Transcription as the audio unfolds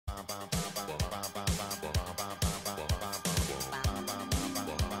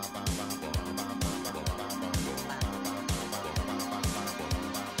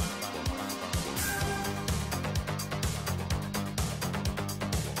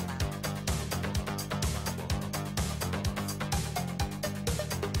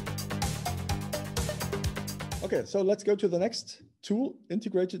Okay, so let's go to the next tool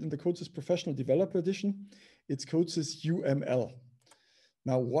integrated in the CODESYS Professional Developer Edition. It's CODESYS UML.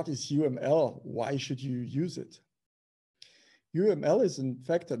 Now, what is UML? Why should you use it? UML is in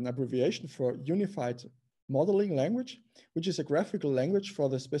fact an abbreviation for Unified Modeling Language, which is a graphical language for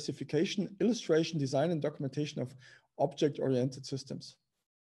the specification, illustration, design, and documentation of object-oriented systems.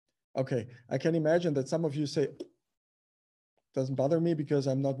 Okay, I can imagine that some of you say, doesn't bother me because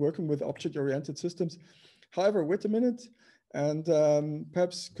I'm not working with object-oriented systems. However, wait a minute, and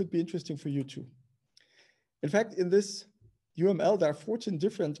perhaps could be interesting for you too. In fact, in this UML, there are 14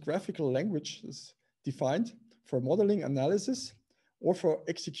 different graphical languages defined for modeling analysis or for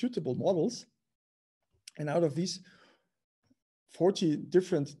executable models. And out of these 40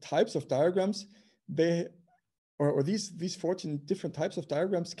 different types of diagrams, these 14 different types of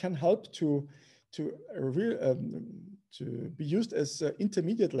diagrams can help to be used as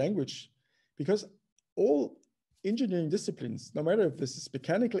intermediate language, because all engineering disciplines, no matter if this is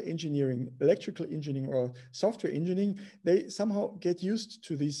mechanical engineering, electrical engineering, or software engineering, they somehow get used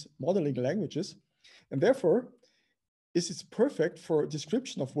to these modeling languages. And therefore, this is perfect for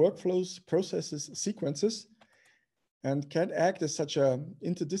description of workflows, processes, sequences, and can act as such an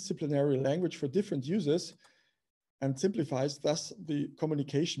interdisciplinary language for different users and simplifies thus the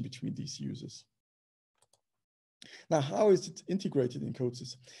communication between these users. Now, how is it integrated in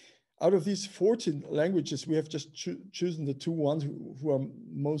CODESYS? Out of these 14 languages, we have just chosen the two ones who are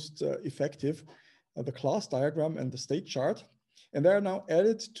most effective, the class diagram and the state chart. And they are now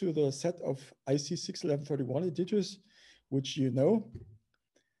added to the set of IC 61131 editors, which you know.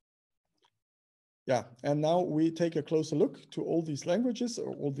 Yeah, and now we take a closer look to all these languages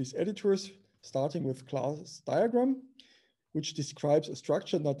or all these editors, starting with class diagram, which describes a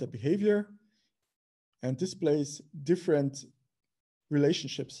structure, not a behavior, and displays different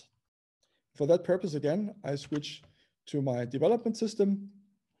relationships. For that purpose, again, I switch to my development system,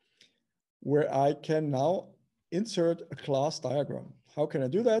 where I can now insert a class diagram. How can I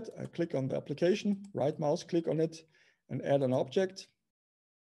do that? I click on the application, right mouse click on it, and add an object.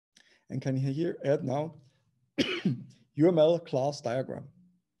 And can here add now UML class diagram.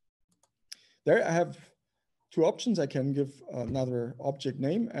 There I have two options. I can give another object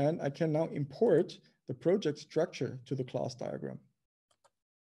name, and I can now import the project structure to the class diagram.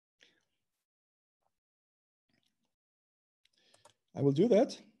 I will do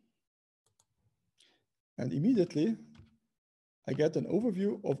that. And immediately I get an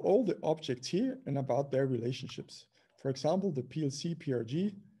overview of all the objects here and about their relationships. For example, the PLC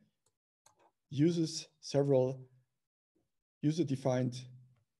PRG uses several user-defined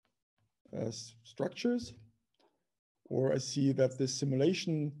structures, or I see that this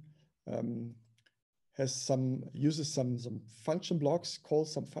simulation uses some function blocks,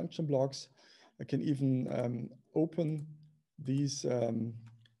 calls some function blocks. I can even open these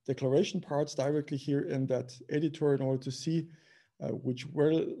declaration parts directly here in that editor in order to see which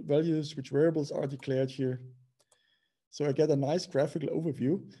values, which variables are declared here. So I get a nice graphical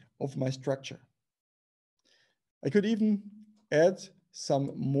overview of my structure. I could even add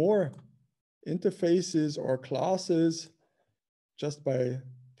some more interfaces or classes just by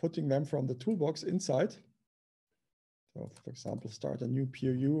putting them from the toolbox inside. So for example, start a new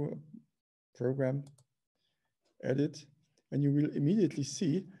POU program, edit, and you will immediately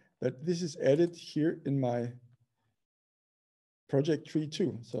see that this is added here in my project tree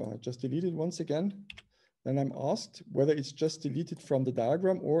too. So I just delete it once again. Then I'm asked whether it's just deleted from the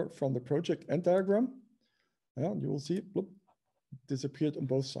diagram or from the project end diagram. Yeah, you will see, bloop, disappeared on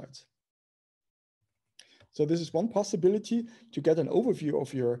both sides. So this is one possibility to get an overview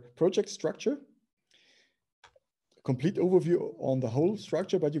of your project structure, a complete overview on the whole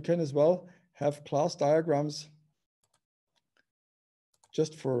structure, but you can as well have class diagrams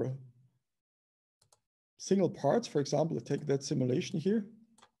just for single parts. For example, take that simulation here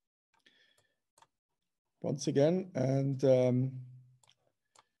once again and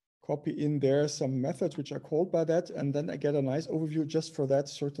copy in there some methods which are called by that, and then I get a nice overview just for that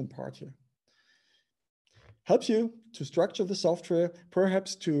certain part here. Helps you to structure the software,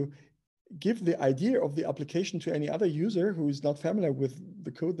 perhaps to give the idea of the application to any other user who is not familiar with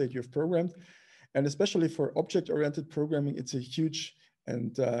the code that you've programmed. And especially for object-oriented programming, it's a huge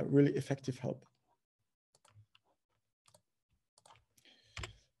and really effective help.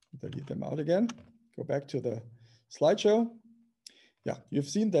 delete them out again. Go back to the slideshow. Yeah, you've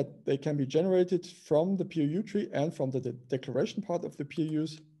seen that they can be generated from the POU tree and from the declaration part of the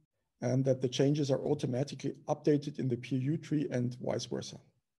POUs, and that the changes are automatically updated in the POU tree and vice versa.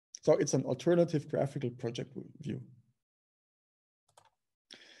 So it's an alternative graphical project view.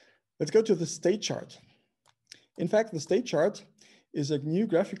 Let's go to the state chart. In fact, the state chart is a new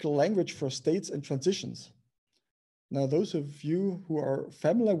graphical language for states and transitions. Now, those of you who are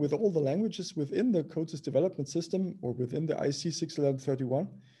familiar with all the languages within the CODESYS development system or within the IC 61131,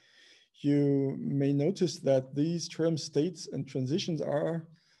 you may notice that these terms states and transitions are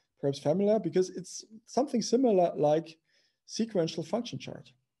perhaps familiar because it's something similar like sequential function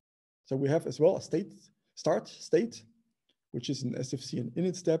chart. So we have as well a state, start state, which is an SFC and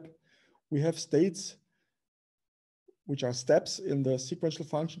init step. We have states, which are steps in the sequential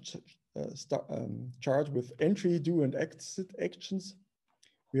function chart with entry, do, and exit actions.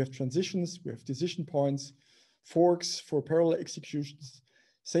 We have transitions, we have decision points, forks for parallel executions,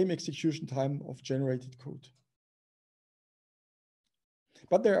 same execution time of generated code.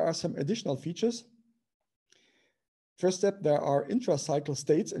 But there are some additional features. First step, there are intra-cycle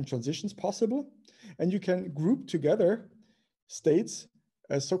states and transitions possible, and you can group together states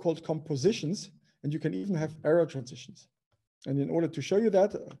as so-called compositions, and you can even have error transitions. And in order to show you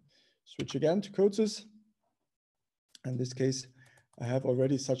that, switch again to CODESYS. In this case, I have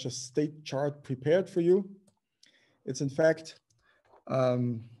already such a state chart prepared for you. It's in fact a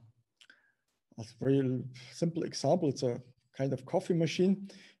very simple example. It's a kind of coffee machine.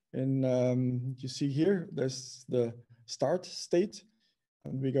 And you see here, there's the start state.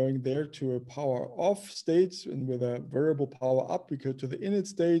 And we're going there to a power off state, and with a variable power up, we go to the init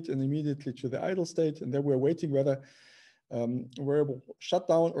state and immediately to the idle state. And then we're waiting whether variable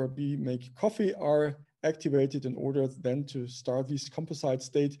shutdown or make coffee are activated in order then to start this composite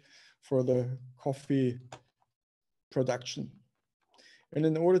state for the coffee production. And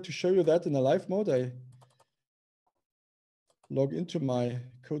in order to show you that in a live mode, I log into my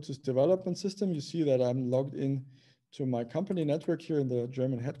CODESYS development system. You see that I'm logged in to my company network here in the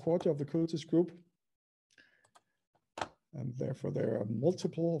German headquarters of the CODESYS group. And therefore, there are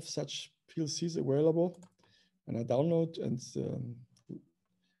multiple of such PLCs available. And I download and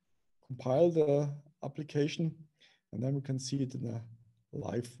compile the application, and then we can see it in a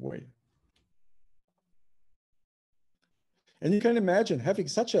live way. And you can imagine having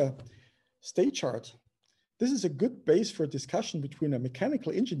such a state chart. This is a good base for discussion between a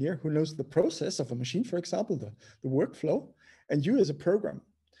mechanical engineer who knows the process of a machine, for example, the workflow, and you as a programmer.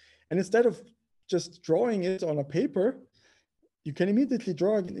 And instead of just drawing it on a paper, you can immediately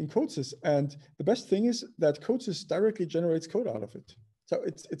draw it in CODESYS. And the best thing is that CODESYS directly generates code out of it. So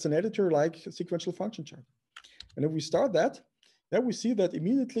it's an editor like a sequential function chart. And if we start that, then we see that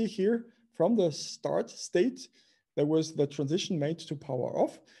immediately here from the start state, there was the transition made to power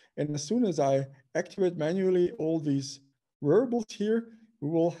off. And as soon as I activate manually all these variables here, we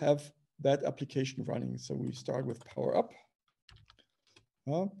will have that application running. So we start with power up,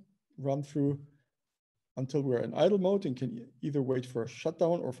 run through until we're in idle mode and can either wait for a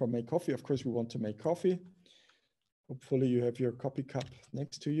shutdown or for make coffee. Of course, we want to make coffee. Hopefully you have your coffee cup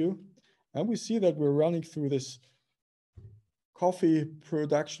next to you. And we see that we're running through this coffee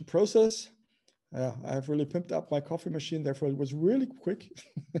production process. I've really pimped up my coffee machine, therefore it was really quick.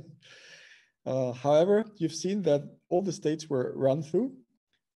 However, you've seen that all the states were run through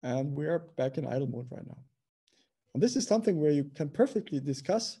and we are back in idle mode right now. And this is something where you can perfectly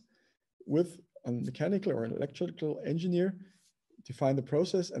discuss with a mechanical or an electrical engineer, define the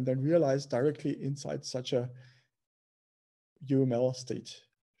process, and then realize directly inside such a UML state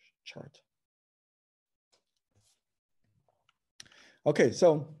chart. Okay,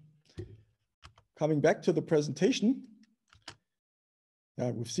 so coming back to the presentation,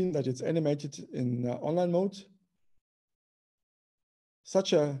 we've seen that it's animated in online mode.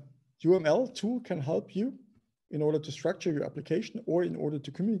 Such a UML tool can help you in order to structure your application or in order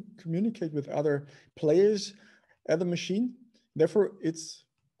to communicate with other players at the machine. Therefore, it's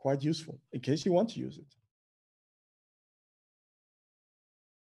quite useful in case you want to use it.